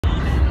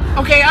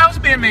Okay, I was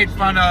being made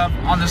fun of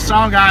on the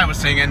song I was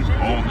singing,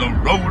 On the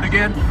Road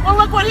Again. Well,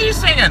 look what he's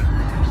singing.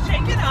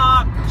 Shake it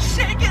off,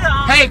 shake it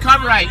off. Hey,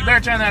 copyright, you better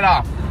turn that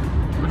off.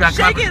 We got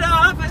shake it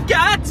off, I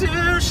got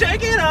to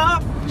shake it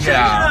off. Shake it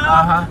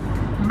off.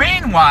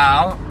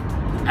 Meanwhile,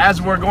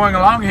 as we're going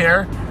along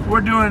here,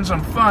 we're doing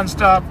some fun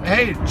stuff.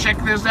 Hey, check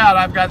this out.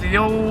 I've got the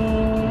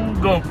old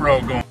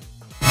GoPro going.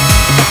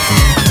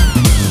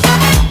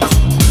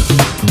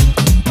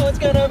 Oh, it's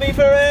gonna be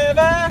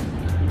forever,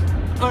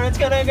 or it's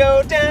gonna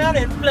go down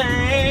in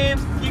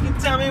flames. You can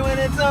tell me when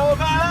it's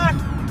over,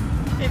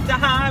 if the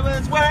high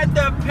was worth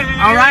the pain.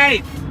 All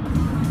right.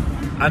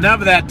 Enough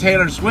of that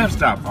Taylor Swift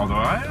stuff, although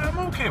I'm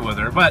okay with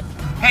her. But,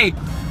 hey,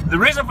 the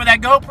reason for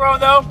that GoPro,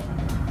 though,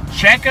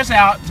 check us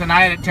out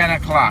tonight at 10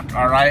 o'clock,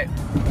 all right?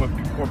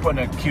 We're putting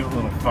a cute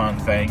little fun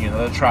thing, you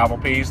know, the travel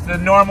piece, the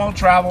normal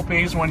travel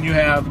piece when you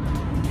have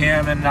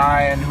him and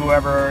I and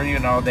whoever, you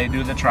know, they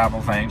do the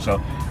travel thing.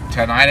 So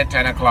tonight at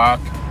 10 o'clock,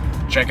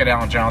 check it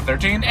out on Channel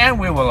 13, and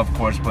we will, of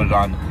course, put it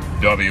on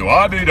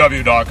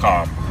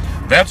WIBW.com.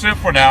 That's it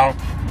for now.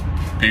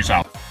 Peace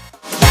out.